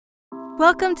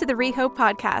Welcome to the Rehope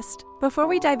Podcast. Before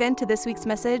we dive into this week's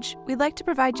message, we'd like to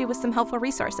provide you with some helpful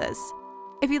resources.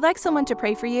 If you'd like someone to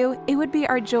pray for you, it would be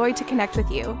our joy to connect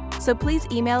with you. So please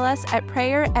email us at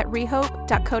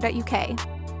prayer@rehope.co.uk.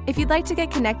 If you'd like to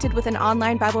get connected with an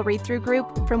online Bible read-through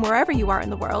group from wherever you are in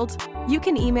the world, you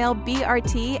can email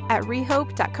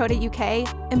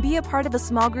brt@rehope.co.uk and be a part of a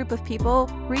small group of people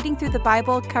reading through the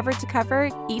Bible cover to cover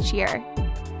each year.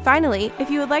 Finally,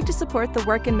 if you would like to support the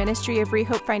work and ministry of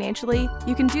Rehope financially,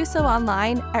 you can do so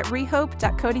online at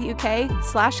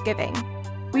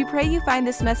rehope.co.uk/giving. We pray you find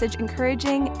this message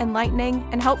encouraging, enlightening,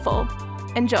 and helpful.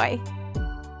 Enjoy.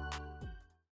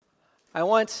 I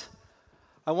want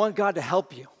God to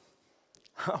help you.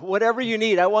 Whatever you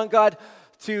need, I want God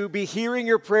to be hearing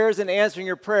your prayers and answering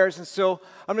your prayers. And so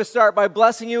I'm going to start by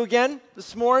blessing you again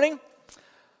this morning.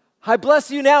 I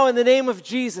bless you now in the name of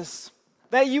Jesus,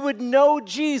 that you would know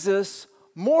Jesus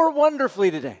more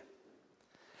wonderfully today.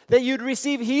 That you'd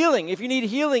receive healing if you need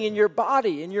healing in your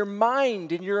body, in your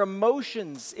mind, in your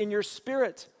emotions, in your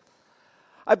spirit.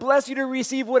 I bless you to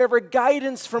receive whatever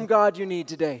guidance from God you need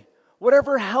today,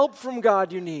 whatever help from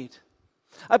God you need.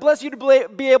 I bless you to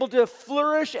be able to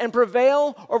flourish and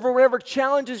prevail over whatever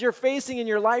challenges you're facing in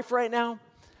your life right now.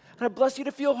 And I bless you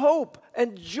to feel hope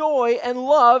and joy and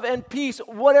love and peace,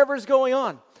 whatever's going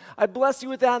on. I bless you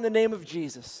with that in the name of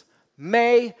Jesus.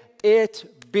 May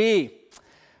it be.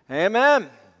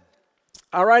 Amen.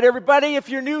 All right, everybody, if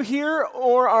you're new here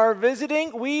or are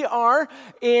visiting, we are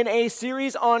in a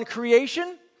series on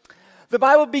creation. The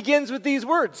Bible begins with these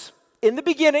words. In the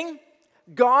beginning,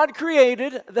 God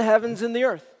created the heavens and the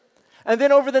earth. And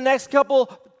then over the next couple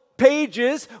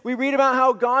pages, we read about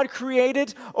how God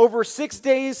created over 6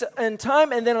 days in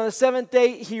time, and then on the seventh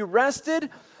day, he rested.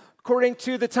 According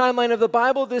to the timeline of the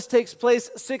Bible, this takes place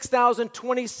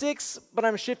 6,026, but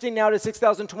I'm shifting now to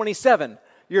 6,027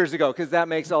 years ago because that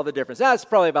makes all the difference. That's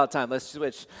probably about time. Let's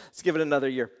switch. Let's give it another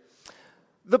year.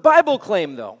 The Bible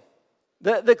claim, though,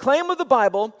 the claim of the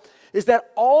Bible is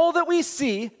that all that we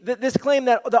see, this claim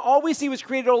that all we see was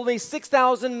created only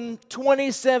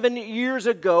 6,027 years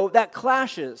ago, that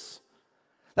clashes.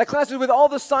 That clashes with all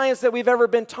the science that we've ever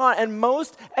been taught. And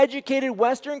most educated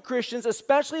Western Christians,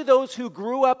 especially those who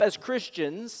grew up as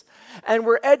Christians and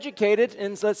were educated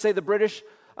in, let's say, the British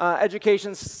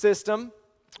education system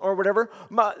or whatever,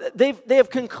 they have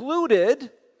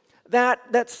concluded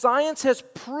that science has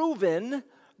proven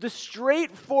the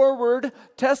straightforward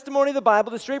testimony of the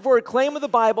Bible, the straightforward claim of the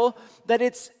Bible, that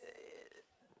it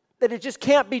just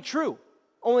can't be true.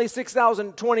 Only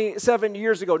 6,027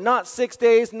 years ago, not 6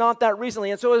 days, not that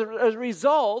recently. And so as a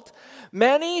result,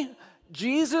 many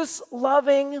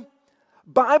Jesus-loving,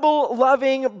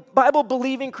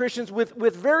 Bible-believing Christians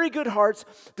with very good hearts,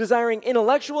 desiring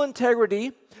intellectual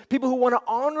integrity, people who want to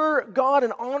honor God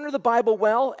and honor the Bible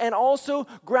well, and also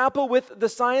grapple with the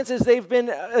science as they've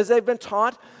been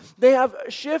taught, they have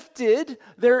shifted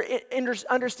their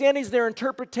understandings, their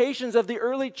interpretations of the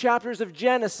early chapters of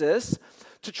Genesis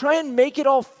to try and make it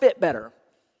all fit better.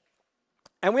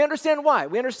 And we understand why.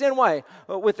 We understand why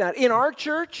with that. In our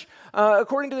church,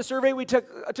 according to the survey we took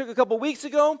a couple weeks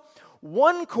ago,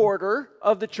 1/4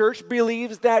 of the church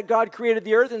believes that God created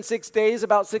the earth in 6 days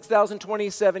about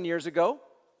 6,027 years ago.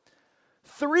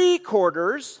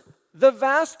 3/4, the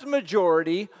vast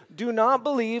majority, do not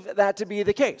believe that to be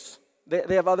the case.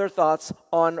 They have other thoughts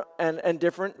on and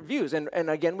different views. And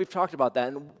again, we've talked about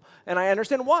that. And I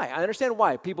understand why. I understand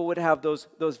why people would have those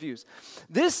views.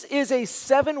 This is a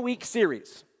 7-week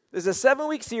series. This is a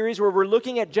 7-week series where we're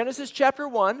looking at Genesis chapter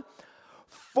 1.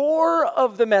 4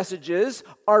 of the messages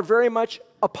are very much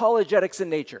apologetics in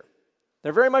nature.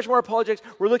 They're very much more apologetics.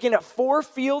 We're looking at 4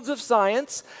 fields of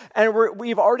science, and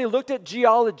we've already looked at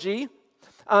geology.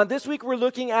 This week we're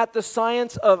looking at the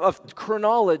science of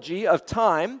chronology, of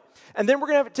time. And then we're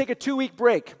going to have to take a 2-week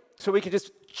break so we can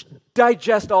just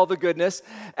digest all the goodness.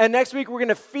 And next week we're going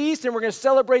to feast and we're going to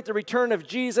celebrate the return of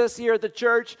Jesus here at the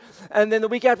church. And then the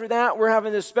week after that we're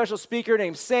having this special speaker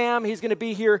named Sam. He's going to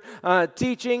be here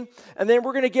teaching. And then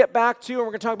we're going to get back to and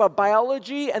we're going to talk about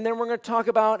biology, and then we're going to talk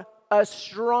about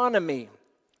astronomy.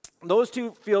 Those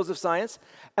 2 fields of science.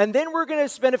 And then we're going to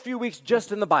spend a few weeks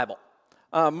just in the Bible.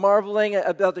 Marveling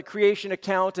about the creation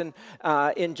account and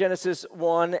in Genesis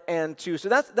 1 and 2. So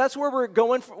that's where we're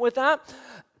going with that.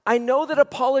 I know that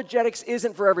apologetics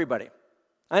isn't for everybody.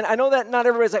 And I know that not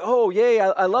everybody's like, oh, yay,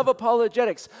 I love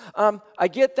apologetics. I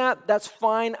get that. That's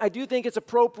fine. I do think it's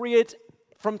appropriate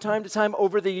from time to time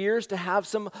over the years to have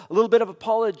a little bit of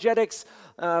apologetics,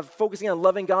 focusing on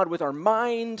loving God with our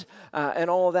mind and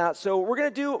all of that. So we're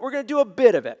going to do a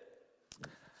bit of it.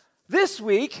 This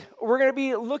week, we're going to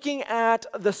be looking at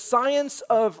the science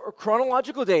of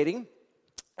chronological dating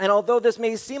And although this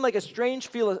may seem like a strange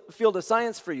field of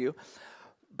science for you,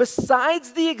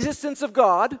 besides the existence of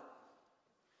God,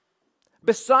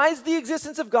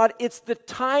 it's the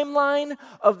timeline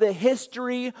of the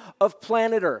history of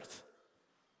planet Earth.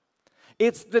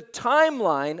 It's the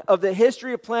timeline of the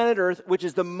history of planet Earth which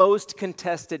is the most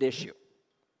contested issue.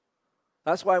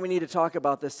 That's why we need to talk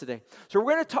about this today. So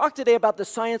we're going to talk today about the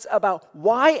science about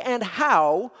why and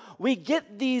how we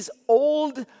get these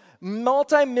old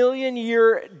multi-million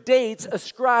year dates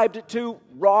ascribed to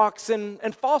rocks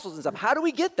and fossils and stuff. How do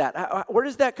we get that? Where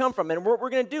does that come from? And what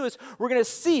we're going to do is we're going to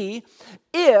see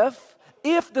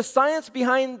if the science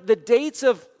behind the dates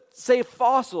of, say,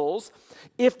 fossils,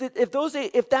 if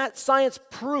that science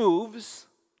proves,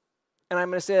 and I'm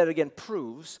going to say that again,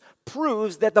 proves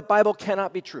that the Bible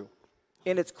cannot be true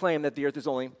in its claim that the earth is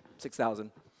only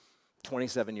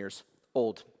 6,027 years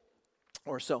old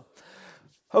or so.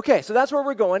 Okay, so that's where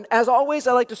we're going. As always,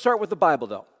 I like to start with the Bible,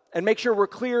 though, and make sure we're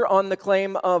clear on the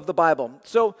claim of the Bible.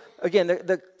 So, again,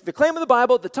 the claim of the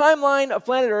Bible, the timeline of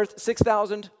planet Earth,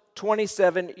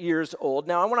 6,027 years old.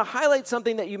 Now, I want to highlight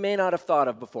something that you may not have thought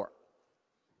of before.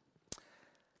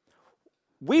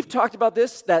 We've talked about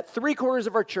this, that 3/4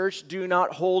 of our church do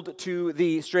not hold to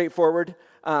the straightforward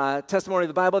testimony of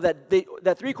the Bible, that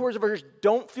 3/4 of our church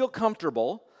don't feel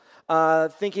comfortable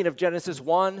thinking of Genesis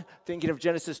 1, thinking of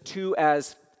Genesis 2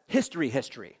 as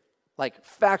history, like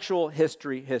factual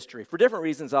history, for different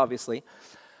reasons, obviously.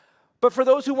 But for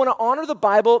those who want to honor the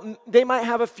Bible, they might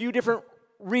have a few different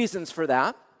reasons for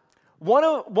that.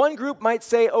 One group might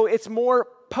say, oh, it's more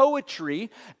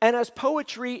poetry, and as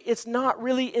poetry, it's not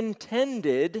really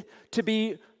intended to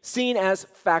be seen as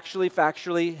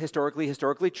factually,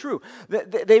 historically true.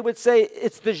 They would say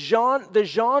it's the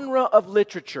genre of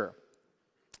literature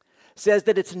says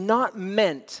that it's not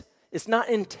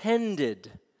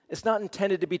intended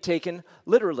to be taken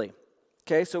literally.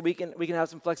 Okay, so we can have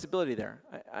some flexibility there.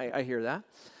 I hear that.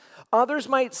 Others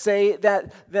might say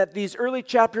that these early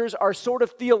chapters are sort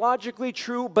of theologically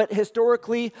true, but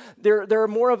historically they're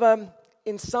more of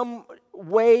in some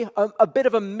way, a bit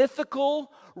of a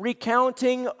mythical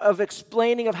recounting of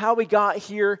explaining of how we got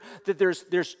here, that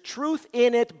there's truth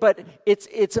in it, but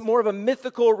it's more of a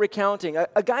mythical recounting.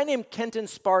 A guy named Kenton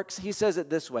Sparks, he says it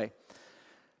this way.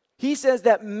 He says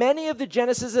that many of the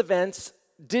Genesis events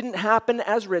didn't happen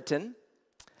as written,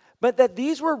 but that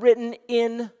these were written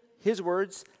in, his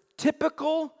words,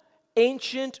 typical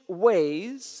ancient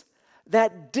ways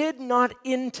that did not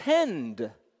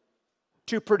intend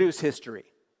to produce history.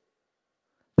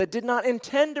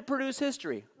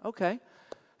 Okay,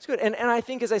 it's good. And I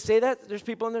think as I say that, there's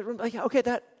people in the room like, okay,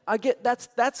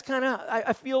 that's kind of,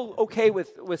 I feel okay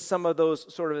with some of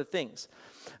those sort of things,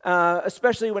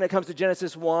 especially when it comes to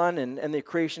Genesis 1 and the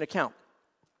creation account.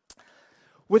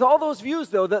 With all those views,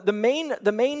 though, the main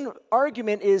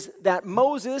argument is that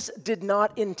Moses did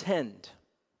not intend.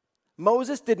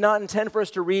 Moses did not intend for us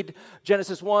to read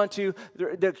Genesis 1 to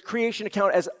the creation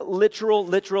account as literal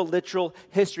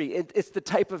history. It's the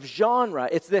type of genre.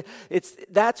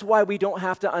 That's why we don't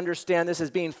have to understand this as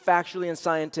being factually and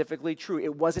scientifically true.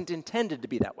 It wasn't intended to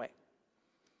be that way.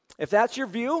 If that's your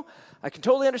view, I can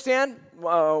totally understand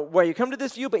why you come to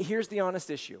this view, but here's the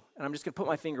honest issue, and I'm just going to put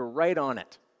my finger right on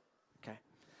it. Okay.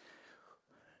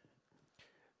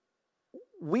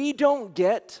 We don't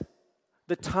get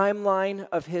the timeline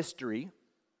of history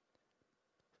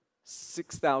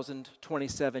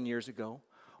 6,027 years ago.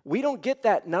 We don't get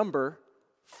that number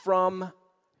from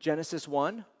Genesis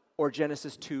 1 or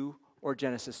Genesis 2 or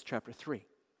Genesis chapter 3.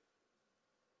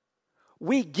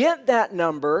 We get that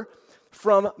number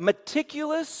from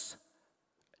meticulous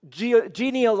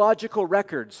genealogical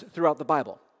records throughout the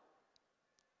Bible.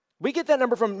 We get that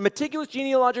number from meticulous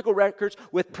genealogical records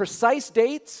with precise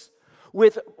dates,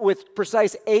 with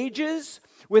precise ages,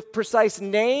 with precise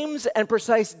names and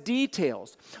precise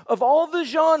details. Of all the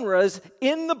genres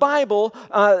in the Bible,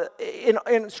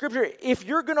 in Scripture, if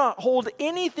you're going to hold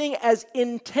anything as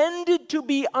intended to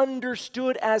be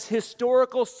understood as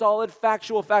historical, solid,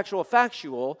 factual,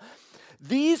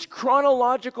 these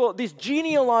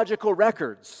genealogical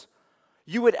records,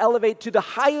 you would elevate to the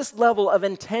highest level of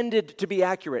intended to be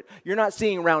accurate. You're not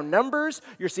seeing round numbers,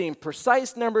 you're seeing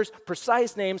precise numbers,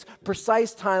 precise names,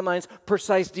 precise timelines,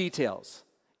 precise details.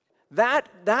 That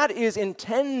is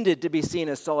intended to be seen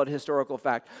as solid historical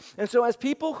fact. And so as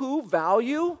people who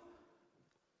value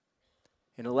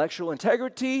intellectual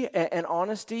integrity and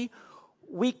honesty,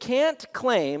 we can't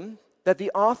claim that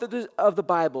the authors of the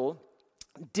Bible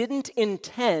didn't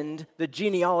intend the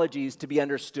genealogies to be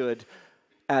understood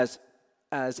as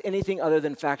anything other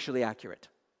than factually accurate,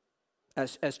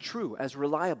 as true, as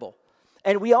reliable.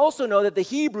 And we also know that the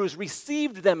Hebrews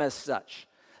received them as such.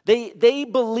 They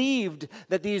believed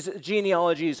that these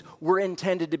genealogies were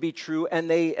intended to be true, and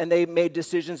they made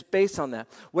decisions based on that.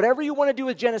 Whatever you want to do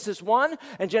with Genesis 1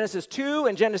 and Genesis 2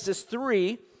 and Genesis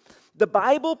 3, the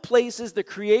Bible places the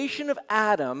creation of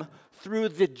Adam through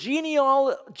the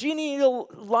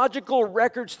genealogical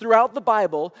records throughout the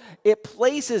Bible. It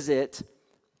places it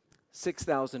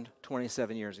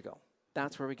 6,027 years ago.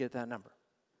 That's where we get that number.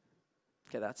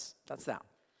 Okay, that's that.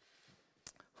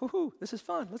 Woohoo, this is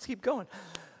fun. Let's keep going.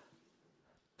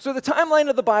 So the timeline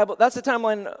of the Bible, that's the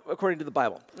timeline according to the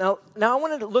Bible. Now I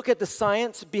wanted to look at the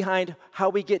science behind how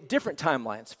we get different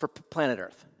timelines for planet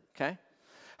Earth, okay?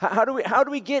 How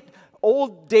do we get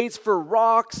old dates for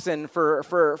rocks and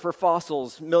for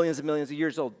fossils, millions and millions of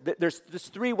years old? There's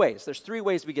three ways. There's three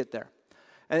ways we get there.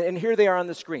 And here they are on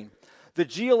the screen. The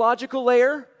geological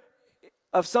layer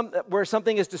of where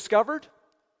something is discovered,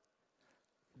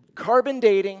 carbon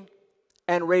dating,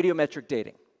 and radiometric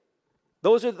dating.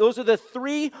 Those are the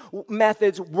three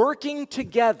methods working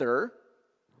together.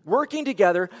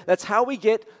 That's how we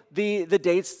get the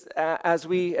dates as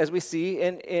we see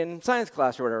in science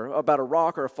class or whatever, about a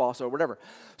rock or a fossil or whatever.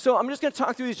 So I'm just going to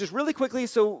talk through these just really quickly,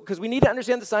 because we need to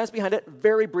understand the science behind it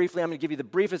very briefly. I'm going to give you the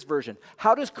briefest version.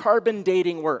 How does carbon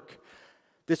dating work?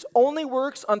 This only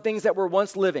works on things that were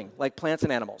once living, like plants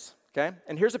and animals. Okay?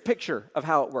 And here's a picture of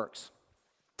how it works.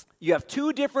 You have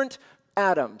two different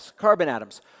atoms, carbon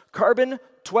atoms,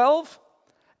 carbon-12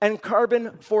 and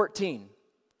carbon-14.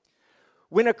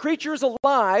 When a creature is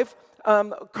alive,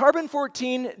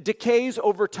 carbon-14 decays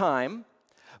over time,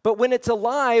 but when it's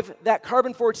alive, that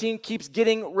carbon-14 keeps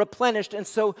getting replenished, and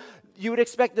so you would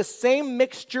expect the same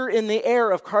mixture in the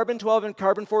air of carbon-12 and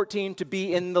carbon-14 to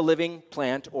be in the living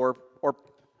plant or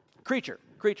creature,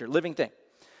 living thing.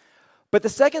 But the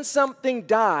second something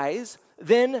dies,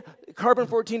 then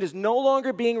carbon-14 is no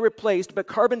longer being replaced, but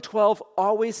carbon-12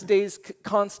 always stays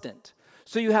constant.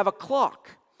 So you have a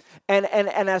clock. And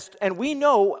we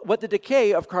know what the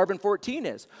decay of carbon-14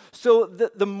 is. So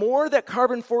the more that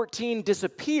carbon-14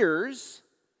 disappears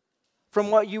from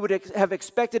what you would have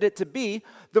expected it to be,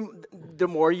 the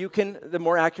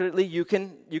more accurately you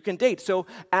can date. So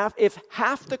if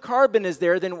half the carbon is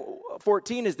there, then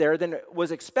 14 is there, than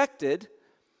was expected,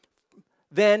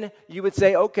 then you would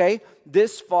say, okay,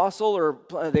 this fossil, or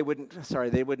they wouldn't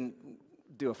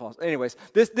do a fossil. Anyways,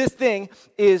 this thing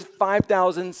is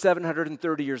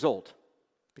 5,730 years old,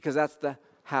 because that's the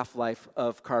half-life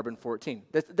of carbon-14.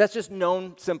 That's just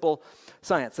known, simple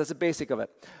science. That's the basic of it.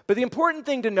 But the important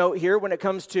thing to note here when it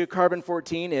comes to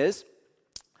carbon-14 is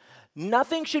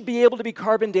nothing should be able to be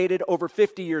carbon dated over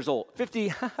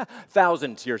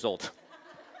 50,000 years old.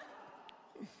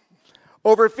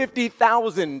 Over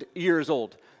 50,000 years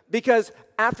old. Because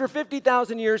after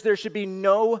 50,000 years, there should be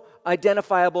no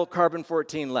identifiable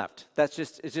carbon-14 left. It's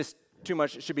just too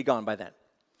much. It should be gone by then.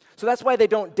 So that's why they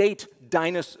don't date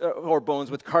dinosaur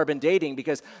bones with carbon dating,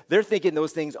 because they're thinking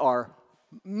those things are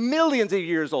millions of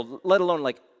years old, let alone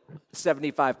like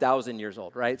 75,000 years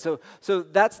old, right? So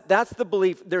that's the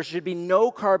belief. There should be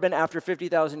no carbon after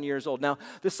 50,000 years old. Now,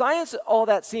 the science, all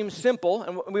that seems simple,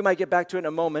 and we might get back to it in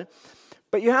a moment,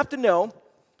 but you have to know,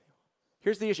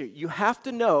 here's the issue. You have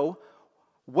to know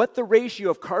what the ratio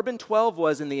of carbon-12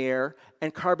 was in the air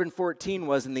and carbon-14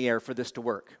 was in the air for this to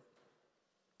work.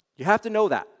 You have to know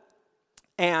that.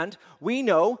 And we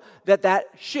know that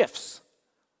shifts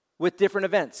with different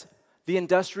events. The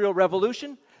Industrial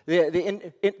Revolution,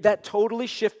 that totally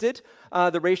shifted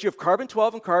the ratio of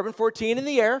carbon-12 and carbon-14 in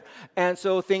the air, and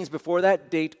so things before that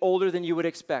date older than you would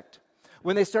expect.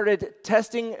 When they started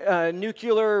testing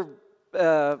nuclear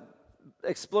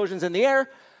explosions in the air,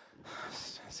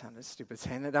 sounded stupid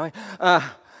saying it that way,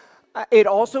 it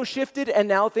also shifted, and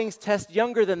now things test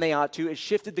younger than they ought to. It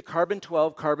shifted the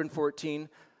carbon-12, carbon-14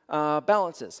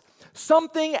 balances.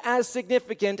 Something as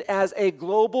significant as a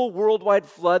global worldwide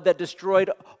flood that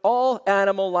destroyed all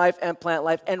animal life and plant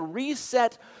life and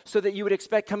reset so that you would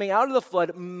expect coming out of the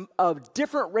flood a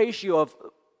different ratio of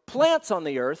plants on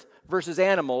the earth versus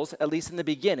animals, at least in the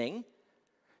beginning.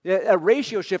 A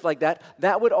ratio shift like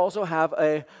that would also have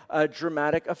a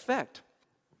dramatic effect.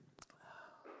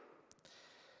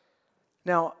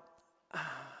 Now,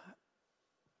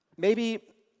 maybe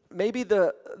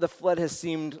the flood has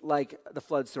seemed like, the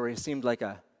flood story has seemed like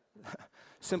a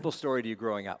simple story to you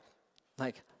growing up.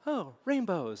 Like, oh,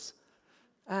 rainbows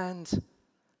and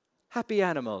happy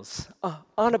animals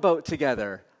on a boat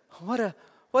together. What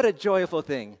a joyful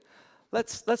thing.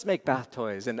 Let's make bath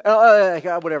toys and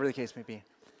whatever the case may be.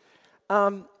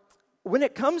 When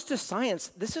it comes to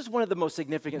science, this is one of the most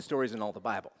significant stories in all the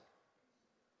Bible.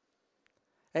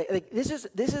 Like this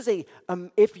is a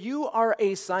if you are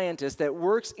a scientist that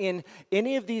works in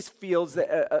any of these fields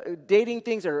that dating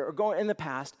things or going in the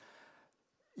past,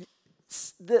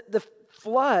 the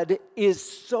flood is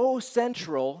so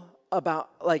central about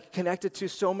like connected to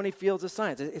so many fields of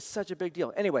science. It's such a big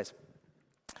deal. Anyways,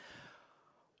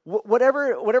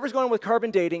 whatever's going on with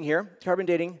carbon dating here,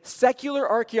 secular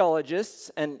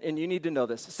archaeologists, and you need to know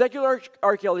this, secular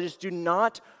archaeologists do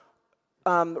not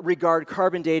regard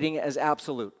carbon dating as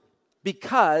absolute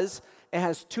because it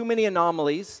has too many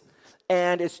anomalies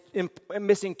and it's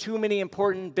missing too many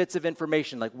important bits of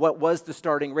information, like what was the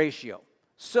starting ratio.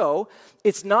 So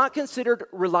it's not considered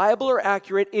reliable or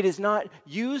accurate. It is not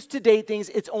used to date things.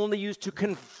 It's only used to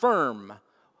confirm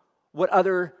what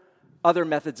other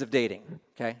methods of dating.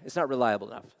 Okay, it's not reliable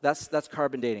enough. That's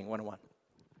carbon dating 101.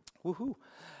 Woohoo!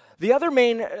 The other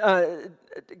main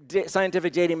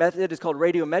scientific dating method is called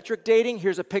radiometric dating.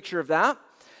 Here's a picture of that.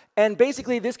 And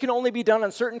basically, this can only be done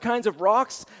on certain kinds of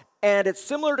rocks, and it's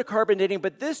similar to carbon dating,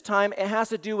 but this time it has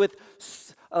to do with,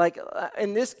 like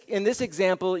in this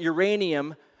example,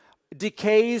 uranium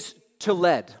decays to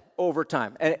lead over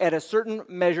time at a certain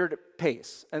measured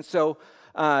pace. And so,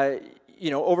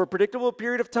 over a predictable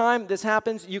period of time, this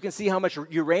happens. You can see how much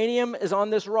uranium is on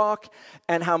this rock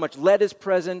and how much lead is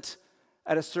present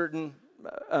at a certain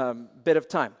bit of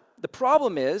time. The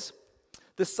problem is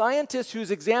the scientists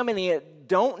who's examining it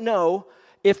don't know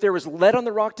if there was lead on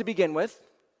the rock to begin with.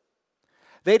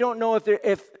 They don't know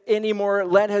if any more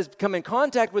lead has come in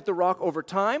contact with the rock over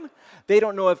time. They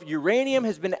don't know if uranium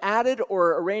has been added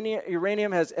or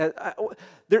uranium has.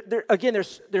 Again,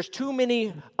 there's too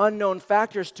many unknown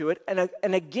factors to it.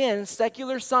 And again,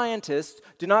 secular scientists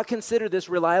do not consider this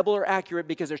reliable or accurate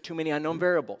because there's too many unknown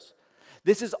variables.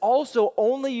 This is also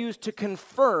only used to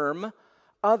confirm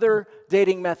other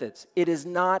dating methods. It is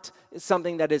not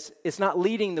something that it's not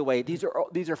leading the way. These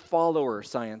are follower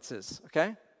sciences,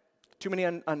 okay? Too many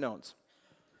unknowns.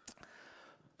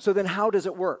 So then how does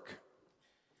it work?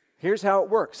 Here's how it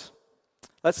works.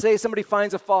 Let's say somebody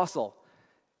finds a fossil.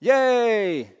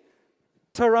 Yay!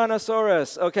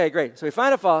 Tyrannosaurus. Okay, great. So we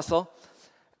find a fossil,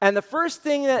 and the first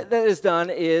thing that is done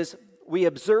is we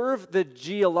observe the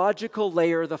geological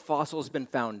layer the fossil has been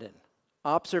found in.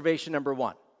 Observation number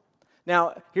 1.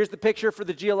 Now, here's the picture for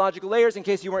the geological layers. In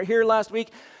case you weren't here last week,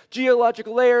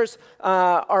 geological layers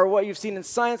are what you've seen in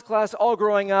science class all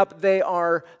growing up. They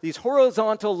are these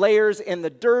horizontal layers in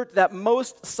the dirt that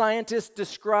most scientists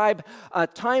describe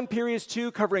time periods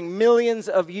to, covering millions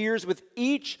of years, with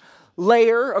each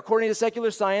layer, according to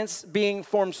secular science, being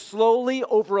formed slowly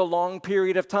over a long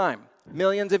period of time,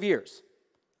 millions of years.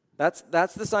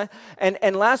 That's the sign.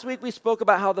 And last week we spoke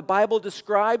about how the Bible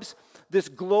describes this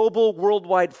global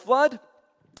worldwide flood,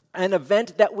 an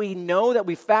event that we know, that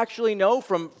we factually know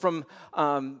from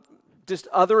just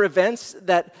other events,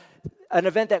 an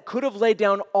event that could have laid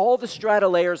down all the strata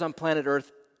layers on planet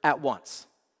Earth at once.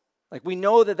 Like we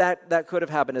know that could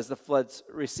have happened as the floods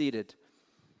receded.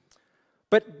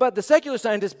 But the secular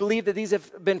scientists believe that these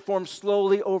have been formed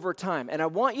slowly over time. And I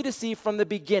want you to see from the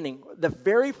beginning, the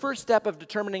very first step of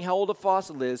determining how old a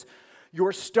fossil is,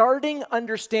 your starting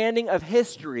understanding of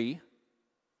history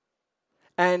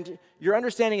and your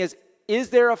understanding is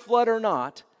there a flood or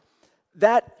not,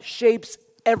 that shapes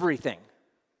everything.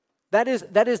 That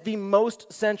is the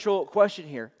most central question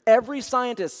here. Every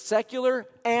scientist, secular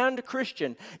and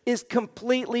Christian, is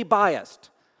completely biased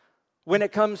when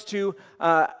it comes to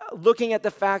looking at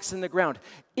the facts in the ground.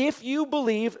 If you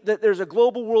believe that there's a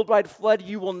global worldwide flood,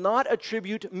 you will not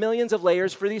attribute millions of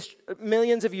years for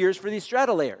these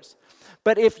strata layers.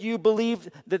 But if you believe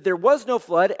that there was no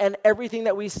flood and everything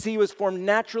that we see was formed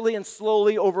naturally and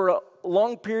slowly over a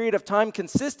long period of time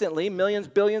consistently, millions,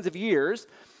 billions of years,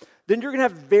 then you're going to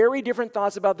have very different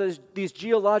thoughts about these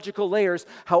geological layers,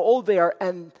 how old they are,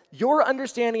 and your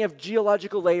understanding of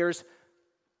geological layers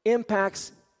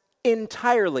impacts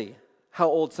entirely how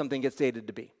old something gets dated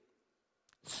to be.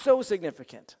 So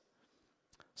significant.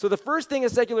 So the first thing a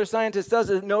secular scientist does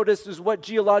is notice is what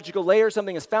geological layer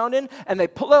something is found in, and they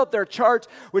pull out their chart,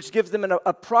 which gives them an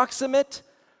approximate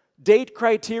date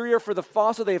criteria for the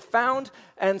fossil they've found.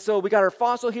 And so we got our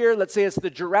fossil here. Let's say it's the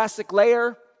Jurassic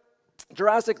layer.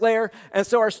 And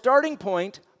so our starting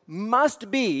point must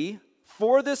be,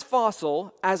 for this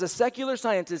fossil, as a secular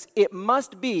scientist, it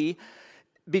must be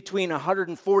between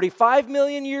 145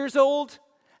 million years old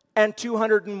and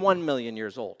 201 million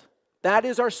years old. That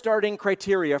is our starting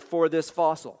criteria for this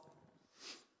fossil.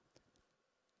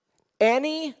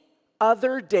 Any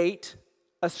other date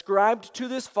ascribed to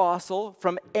this fossil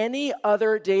from any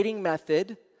other dating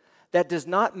method that does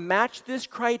not match this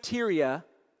criteria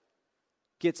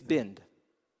gets binned.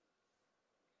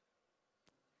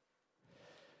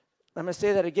 I'm going to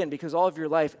say that again because all of your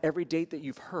life, every date that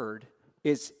you've heard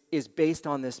is based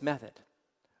on this method.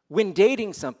 When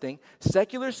dating something,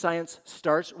 secular science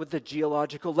starts with the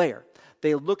geological layer.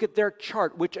 They look at their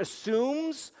chart, which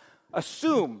assumes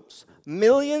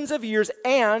millions of years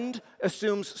and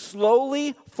assumes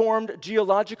slowly formed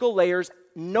geological layers,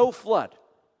 no flood.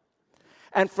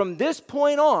 And from this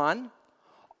point on,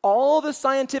 all the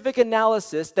scientific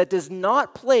analysis that does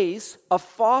not place a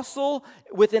fossil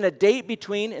within a date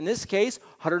between, in this case,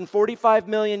 145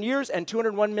 million years and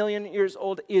 201 million years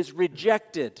old is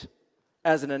rejected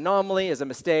as an anomaly, as a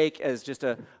mistake, as just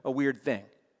a weird thing.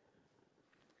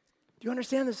 Do you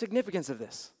understand the significance of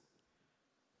this?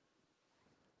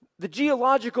 The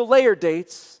geological layer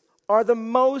dates are the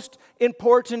most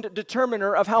important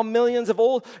determiner of how millions of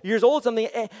years old something,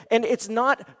 and it's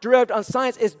not derived on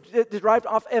science, it's derived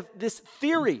off of this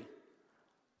theory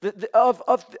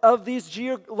of these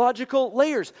geological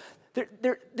layers.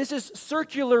 This is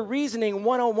circular reasoning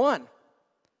 101.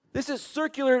 This is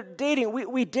circular dating.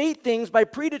 We date things by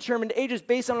predetermined ages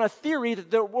based on a theory that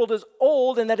the world is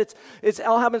old and that it's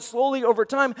all happened slowly over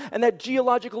time and that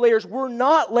geological layers were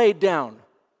not laid down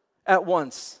at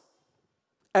once,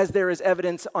 as there is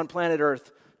evidence on planet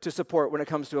Earth to support when it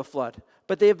comes to a flood.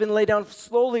 But they have been laid down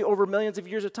slowly over millions of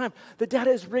years of time. The data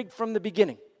is rigged from the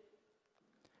beginning.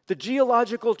 The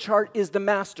geological chart is the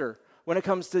master when it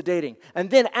comes to dating. And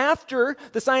then after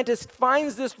the scientist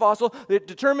finds this fossil, it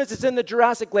determines it's in the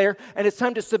Jurassic layer, and it's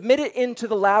time to submit it into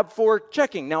the lab for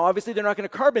checking. Now, obviously, they're not going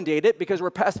to carbon date it because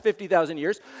we're past 50,000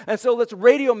 years. And so let's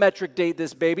radiometric date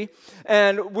this baby.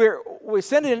 And we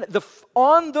send it in.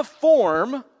 On the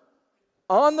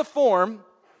form,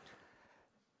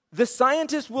 the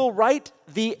scientist will write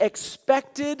the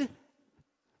expected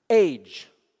age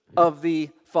of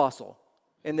the fossil.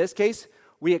 In this case,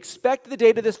 we expect the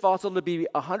date of this fossil to be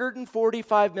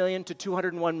 145 million to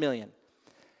 201 million.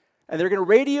 And they're going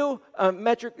to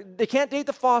radiometric, they can't date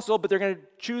the fossil, but they're going to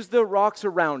choose the rocks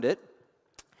around it.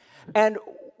 And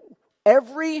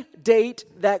every date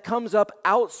that comes up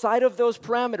outside of those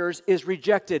parameters is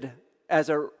rejected as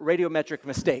a radiometric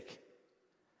mistake.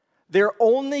 They're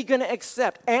only going to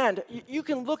accept, and you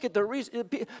can look at the reason,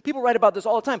 people write about this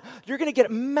all the time, you're going to get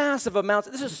massive amounts,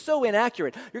 this is so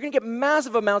inaccurate, you're going to get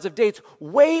massive amounts of dates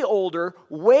way older,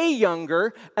 way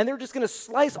younger, and they're just going to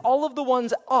slice all of the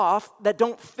ones off that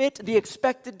don't fit the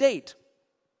expected date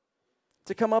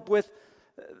to come up with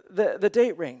the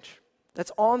date range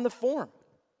that's on the form.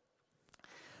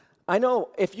 I know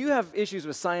if you have issues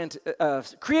with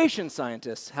creation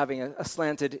scientists having a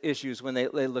slanted issues when they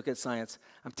look at science,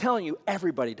 I'm telling you,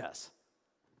 everybody does.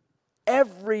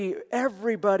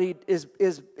 Everybody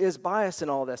is biased in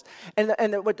all this.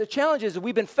 And what the challenge is,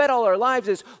 we've been fed all our lives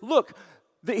is, look,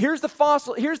 here's the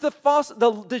fossil,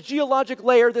 the geologic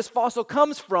layer this fossil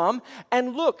comes from,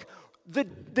 and look, the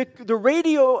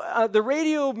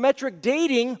radiometric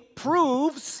dating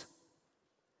proves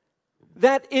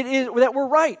that we're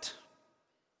right.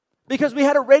 Because we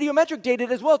had a radiometric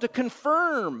dated as well to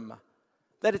confirm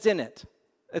that it's in it.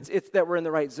 It's that we're in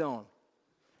the right zone.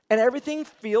 And everything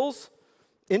feels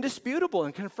indisputable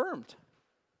and confirmed.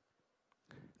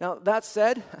 Now, that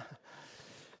said,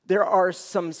 there are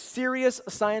some serious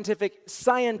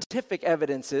scientific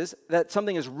evidences that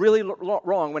something is really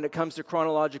wrong when it comes to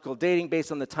chronological dating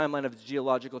based on the timeline of the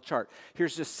geological chart.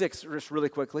 Here's just 6, just really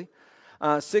quickly.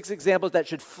 6 examples that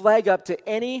should flag up to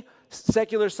any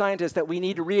secular scientist that we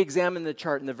need to re-examine the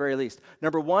chart in the very least.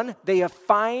 Number 1, they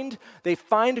find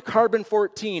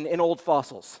carbon-14 in old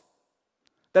fossils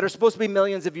that are supposed to be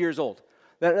millions of years old,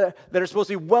 that are supposed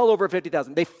to be well over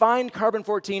 50,000. They find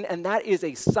carbon-14, and that is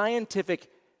a scientific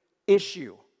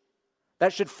issue.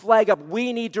 That should flag up,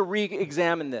 we need to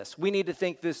re-examine this. We need to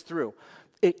think this through.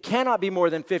 It cannot be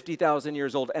more than 50,000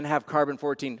 years old and have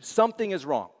carbon-14. Something is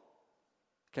wrong,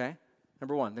 okay?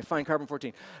 Number 1, they find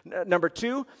carbon-14. Number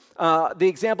 2, the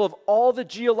example of all the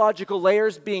geological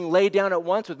layers being laid down at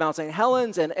once with Mount St.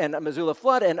 Helens and Missoula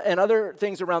flood and other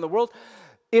things around the world.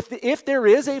 If there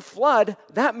is a flood,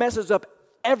 that messes up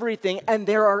everything, and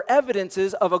there are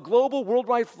evidences of a global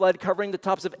worldwide flood covering the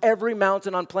tops of every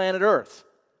mountain on planet Earth.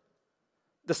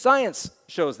 The science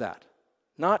shows that,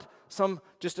 not some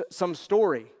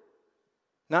story.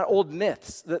 Not old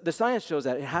myths. The science shows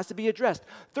that. It has to be addressed.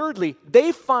 Thirdly,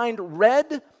 they find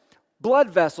red blood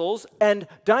vessels in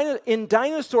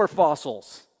dinosaur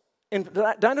fossils.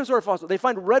 They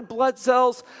find red blood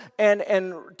cells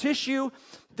and tissue,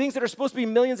 things that are supposed to be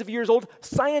millions of years old,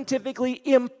 scientifically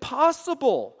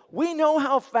impossible. We know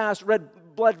how fast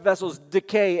red blood vessels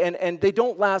decay and they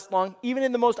don't last long. Even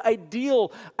in the most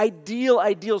ideal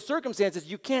circumstances,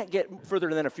 you can't get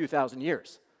further than a few thousand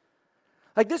years.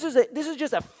 Like this is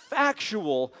just a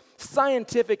factual,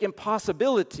 scientific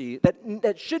impossibility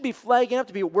that should be flagging up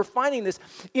to people. We're finding this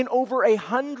in over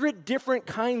 100 different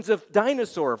kinds of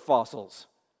dinosaur fossils.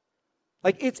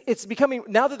 Like it's becoming,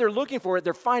 now that they're looking for it,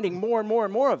 they're finding more and more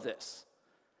and more of this.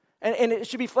 And it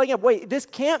should be flagging up, wait, this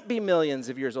can't be millions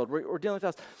of years old. We're dealing with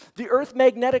us. The Earth's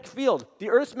magnetic field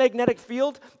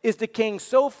is decaying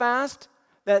so fast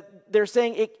that they're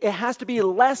saying it has to be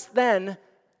less than,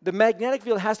 the magnetic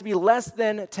field has to be less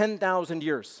than 10,000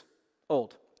 years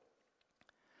old.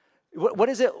 What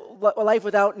is it, life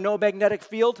without no magnetic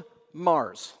field?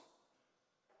 Mars.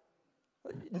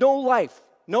 No life,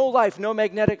 no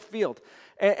magnetic field.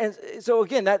 And so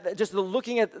again, that just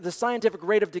looking at the scientific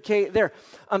rate of decay there.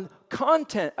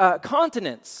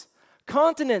 Continents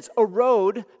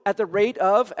erode at the rate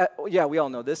of, we all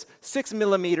know this, 6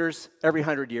 millimeters every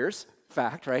 100 years.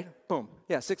 Fact, right? Boom.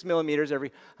 Yeah, 6 millimeters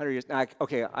every 100 years.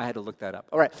 Okay, I had to look that up.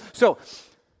 All right, so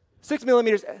 6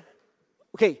 millimeters.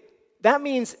 Okay, that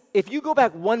means if you go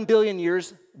back 1 billion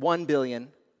years, 1 billion,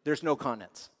 there's no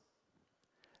continents.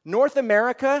 North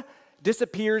America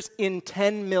disappears in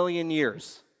 10 million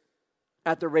years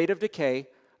at the rate of decay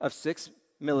of 6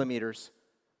 millimeters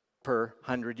per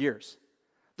 100 years.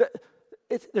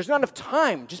 There's not enough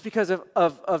time just because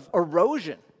of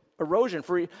erosion.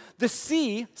 For the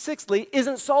sea, sixthly,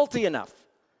 isn't salty enough.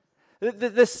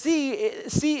 The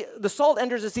salt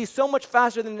enters the sea so much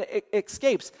faster than it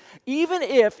escapes. Even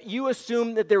if you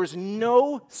assume that there was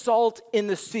no salt in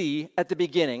the sea at the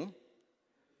beginning,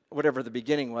 whatever the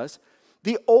beginning was,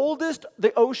 the oldest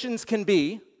the oceans can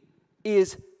be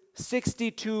is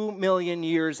 62 million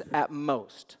years at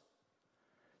most.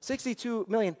 62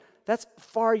 million, that's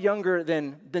far younger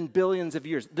than billions of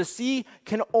years. The sea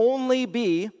can only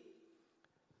be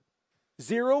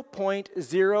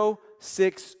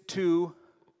 0.062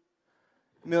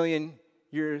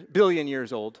 billion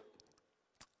years old.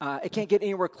 It can't get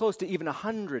anywhere close to even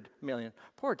 100 million.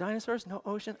 Poor dinosaurs, no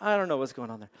ocean. I don't know what's going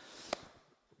on there.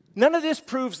 None of this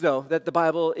proves, though, that the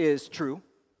Bible is true,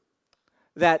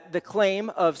 that the claim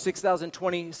of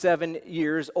 6,027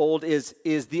 years old is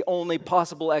the only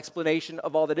possible explanation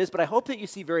of all that is, but I hope that you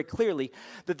see very clearly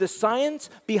that the science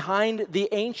behind the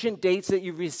ancient dates that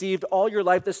you've received all your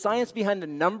life, the science behind the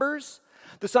numbers,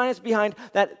 the science behind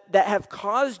that have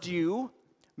caused you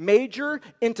major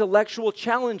intellectual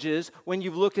challenges when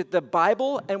you look at the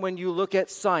Bible and when you look at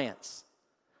science.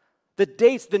 The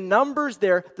dates, the numbers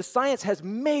there, the science has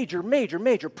major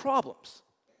problems.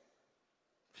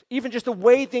 Even just the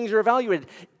way things are evaluated,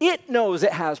 it knows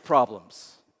it has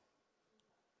problems.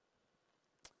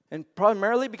 And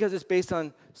primarily because it's based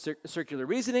on circular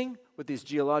reasoning with these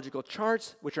geological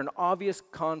charts, which are an obvious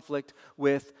conflict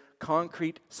with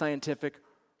concrete scientific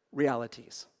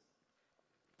realities.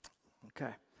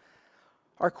 Okay.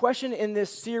 Our question in this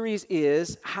series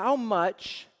is, how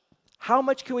much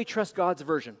can we trust God's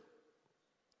version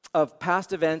of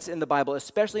past events in the Bible,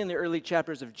 especially in the early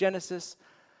chapters of Genesis?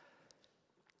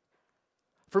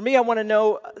 For me, I want to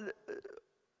know,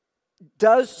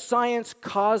 does science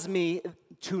cause me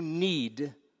to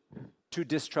need to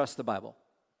distrust the Bible?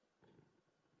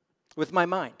 With my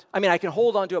mind. I mean, I can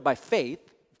hold on to it by faith,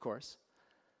 of course.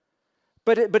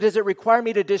 But does it require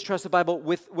me to distrust the Bible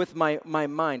with my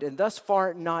mind? And thus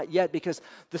far, not yet, because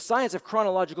the science of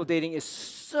chronological dating is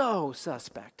so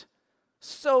suspect.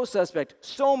 So suspect.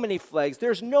 So many flags.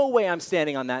 There's no way I'm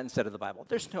standing on that instead of the Bible.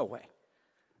 There's no way.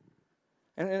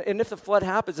 And if the flood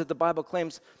happens that the Bible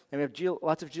claims, and we have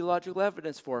lots of geological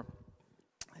evidence for,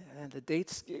 and the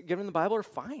dates given in the Bible are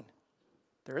fine.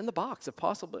 They're in the box of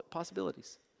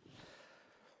possibilities.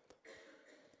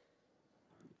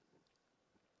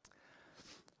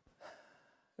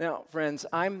 Now, friends,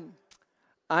 I'm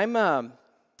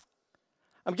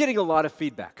getting a lot of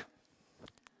feedback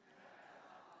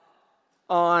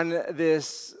on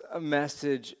this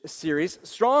message series.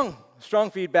 Strong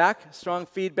feedback,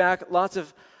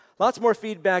 lots more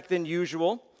feedback than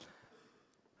usual.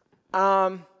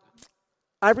 I've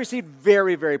received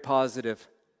very, very positive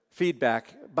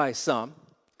feedback by some,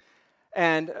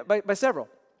 and by several.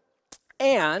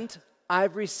 And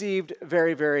I've received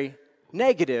very, very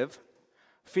negative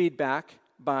feedback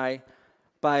by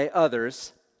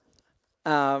others,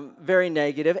 very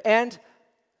negative, and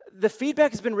the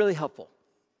feedback has been really helpful.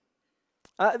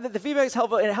 The feedback is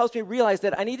helpful, and it helps me realize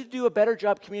that I need to do a better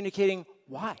job communicating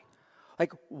why.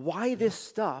 Like, why this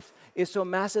stuff is so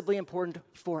massively important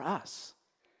for us.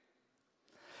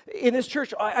 In this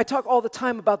church, I talk all the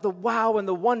time about the wow and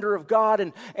the wonder of God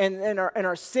and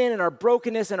our sin and our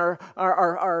brokenness and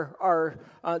our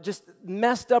just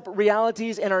messed up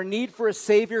realities and our need for a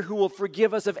Savior who will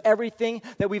forgive us of everything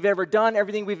that we've ever done,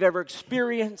 everything we've ever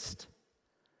experienced.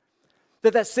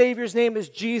 That Savior's name is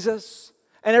Jesus.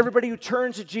 And everybody who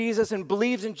turns to Jesus and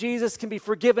believes in Jesus can be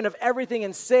forgiven of everything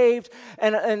and saved.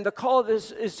 And the call of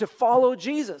this is to follow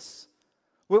Jesus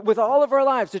with all of our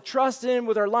lives, to trust Him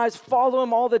with our lives, follow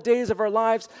Him all the days of our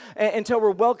lives until we're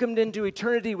welcomed into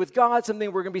eternity with God,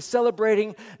 something we're going to be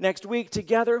celebrating next week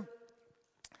together.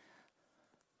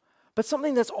 But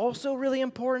something that's also really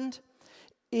important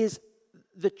is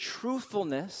the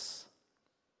truthfulness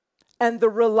and the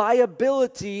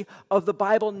reliability of the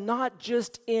Bible, not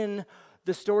just in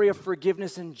the story of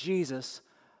forgiveness in Jesus,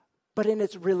 but in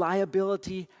its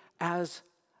reliability as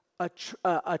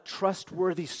a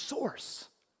trustworthy source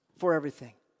for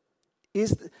everything.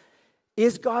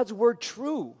 Is God's word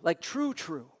true? Like true?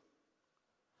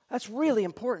 That's really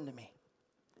important to me.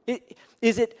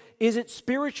 Is it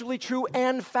spiritually true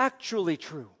and factually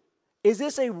true? Is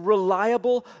this a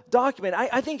reliable document?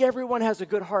 I think everyone has a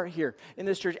good heart here in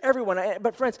this church. Everyone.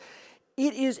 But friends,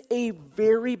 it is a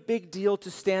very big deal to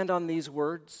stand on these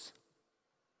words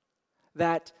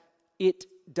that it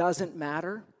doesn't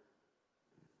matter.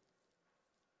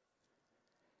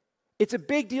 It's a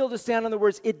big deal to stand on the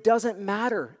words, it doesn't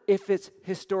matter if it's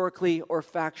historically or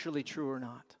factually true or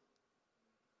not.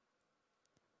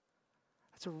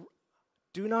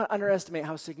 Do not underestimate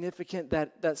how significant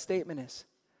that statement is.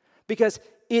 Because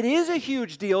it is a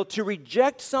huge deal to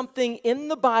reject something in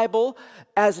the Bible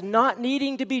as not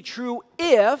needing to be true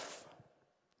if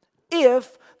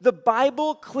the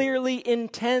Bible clearly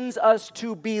intends us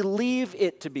to believe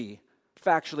it to be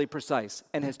factually precise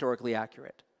and historically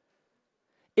accurate.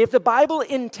 If the Bible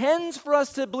intends for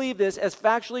us to believe this as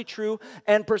factually true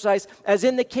and precise, as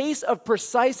in the case of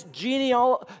precise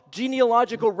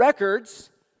genealogical records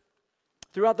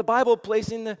throughout the Bible,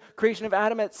 placing the creation of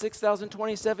Adam at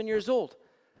 6,027 years old.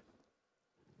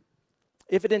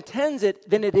 If it intends it,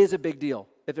 then it is a big deal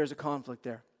if there's a conflict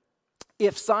there.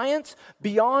 If science,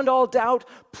 beyond all doubt,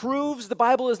 proves the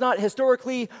Bible is not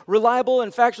historically reliable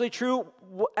and factually true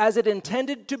as it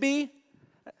intended to be,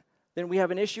 then we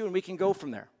have an issue and we can go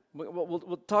from there.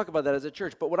 We'll talk about that as a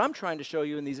church. But what I'm trying to show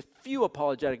you in these few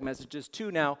apologetic messages,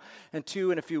 2 now and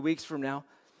 2 in a few weeks from now,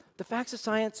 the facts of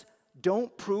science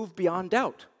don't prove beyond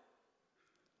doubt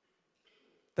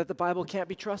that the Bible can't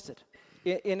be trusted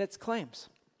in its claims.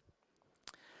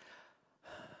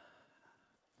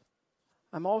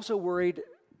 I'm also worried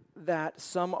that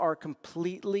some are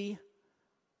completely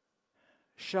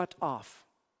shut off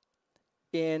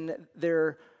in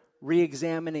their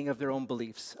re-examining of their own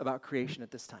beliefs about creation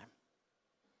at this time.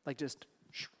 Like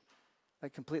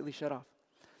completely shut off.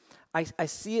 I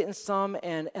see it in some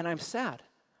and I'm sad.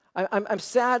 I'm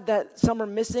sad that some are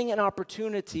missing an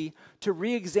opportunity to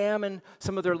re-examine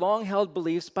some of their long-held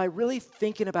beliefs by really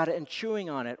thinking about it and chewing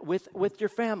on it with your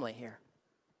family here.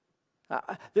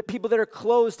 The people that are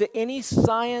closed to any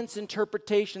science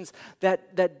interpretations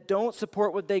that don't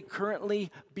support what they currently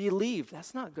believe.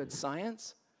 That's not good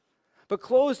science. But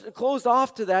closed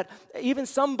off to that, even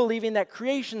some believing that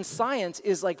creation science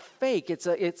is like fake. It's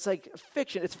like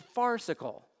fiction. It's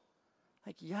farcical.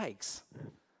 Like yikes,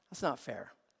 that's not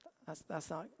fair.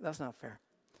 That's not fair.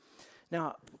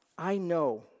 Now I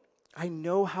know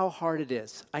how hard it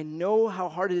is. I know how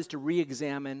hard it is to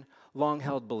re-examine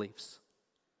long-held beliefs.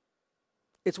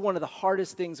 It's one of the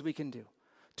hardest things we can do.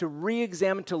 To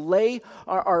re-examine, to lay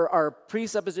our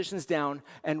presuppositions down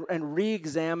and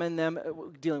re-examine them,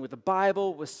 dealing with the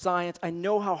Bible, with science. I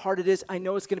know how hard it is. I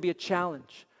know it's going to be a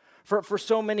challenge for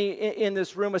so many in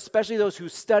this room, especially those who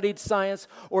studied science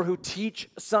or who teach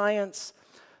science.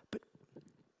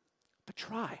 But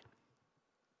try.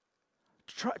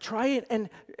 Try it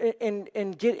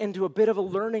and get into a bit of a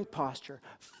learning posture.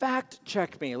 Fact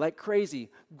check me like crazy.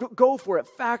 Go for it.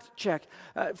 Fact check.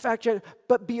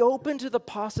 But be open to the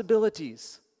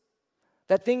possibilities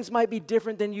that things might be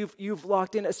different than you've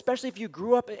locked in, especially if you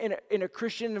grew up in a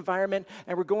Christian environment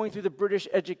and we're going through the British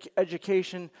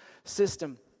education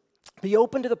system. Be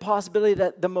open to the possibility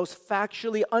that the most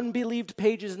factually unbelieved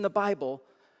pages in the Bible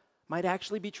might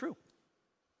actually be true.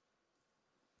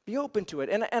 Be open to it.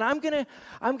 And I'm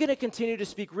gonna continue to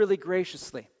speak really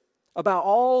graciously about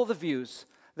all the views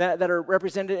that are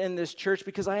represented in this church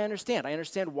because I understand. I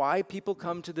understand why people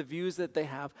come to the views that they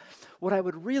have. What I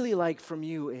would really like from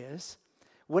you is,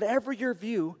 whatever your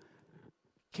view,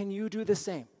 can you do the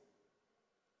same?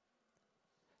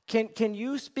 Can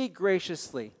you speak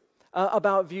graciously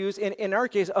about views, in our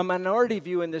case, a minority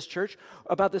view in this church,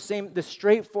 about the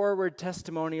straightforward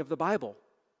testimony of the Bible.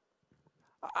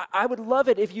 I would love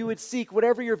it if you would seek,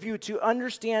 whatever your view, to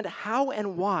understand how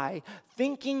and why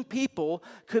thinking people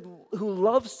who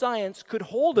love science could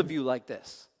hold a view like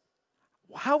this.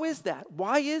 How is that?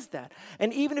 Why is that?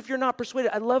 And even if you're not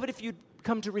persuaded, I'd love it if you'd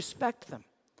come to respect them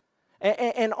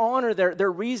and honor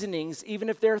their reasonings, even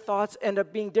if their thoughts end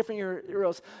up being different.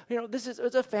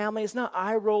 It's a family. It's not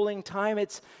eye-rolling time.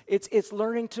 It's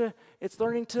learning to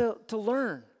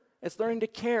learn. It's learning to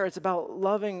care. It's about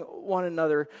loving one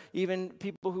another, even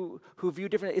people who view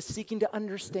differently. It's seeking to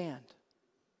understand.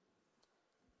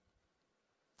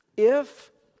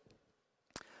 If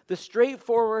the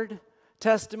straightforward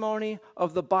testimony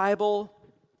of the Bible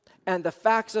and the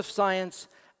facts of science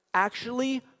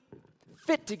actually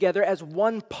fit together as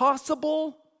one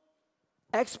possible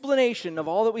explanation of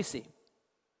all that we see,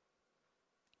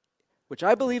 which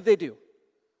I believe they do,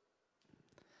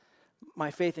 my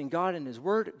faith in God and His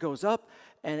Word goes up,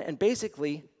 and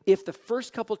basically, if the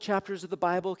first couple chapters of the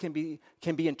Bible can be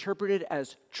interpreted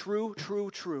as true,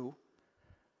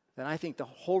 then I think the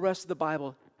whole rest of the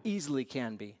Bible easily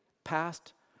can be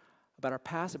about our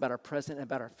past, about our present, and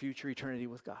about our future eternity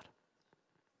with God.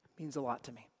 It means a lot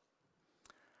to me.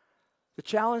 The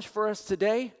challenge for us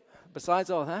today, besides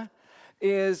all that,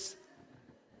 is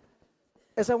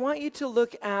I want you to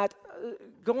look at,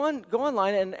 go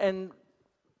online, and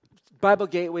Bible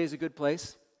Gateway is a good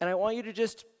place, and I want you to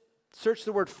just search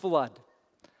the word flood.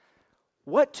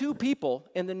 What two people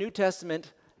in the New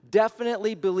Testament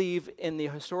definitely believe in the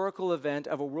historical event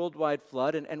of a worldwide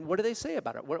flood, and what do they say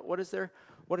about it? What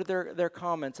are their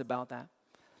comments about that?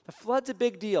 The flood's a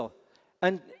big deal,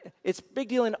 and it's a big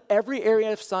deal in every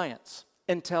area of science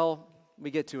until we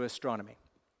get to astronomy.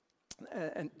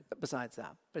 And besides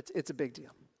that, it's a big deal.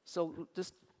 So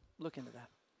just look into that.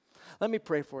 Let me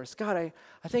pray for us. God, I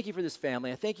thank you for this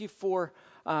family. I thank you for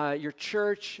your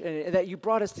church, and that you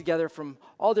brought us together from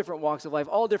all different walks of life,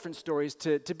 all different stories,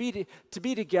 to be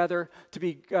together, to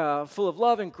be full of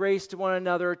love and grace to one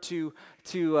another,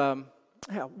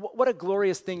 what a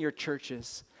glorious thing your church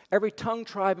is. Every tongue,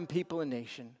 tribe, and people and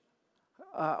nation.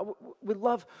 We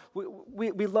love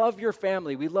your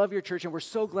family. We love your church, and we're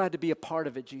so glad to be a part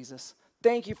of it, Jesus.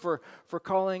 Thank you for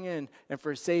calling in and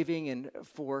for saving and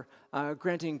for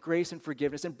granting grace and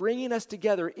forgiveness and bringing us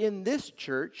together in this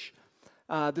church,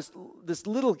 this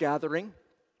little gathering,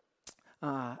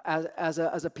 as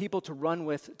a people to run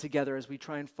with together as we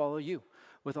try and follow you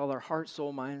with all our heart,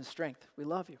 soul, mind, and strength. We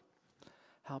love you.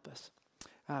 Help us.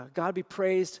 God be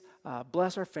praised.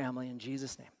 Bless our family in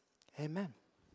Jesus' name. Amen.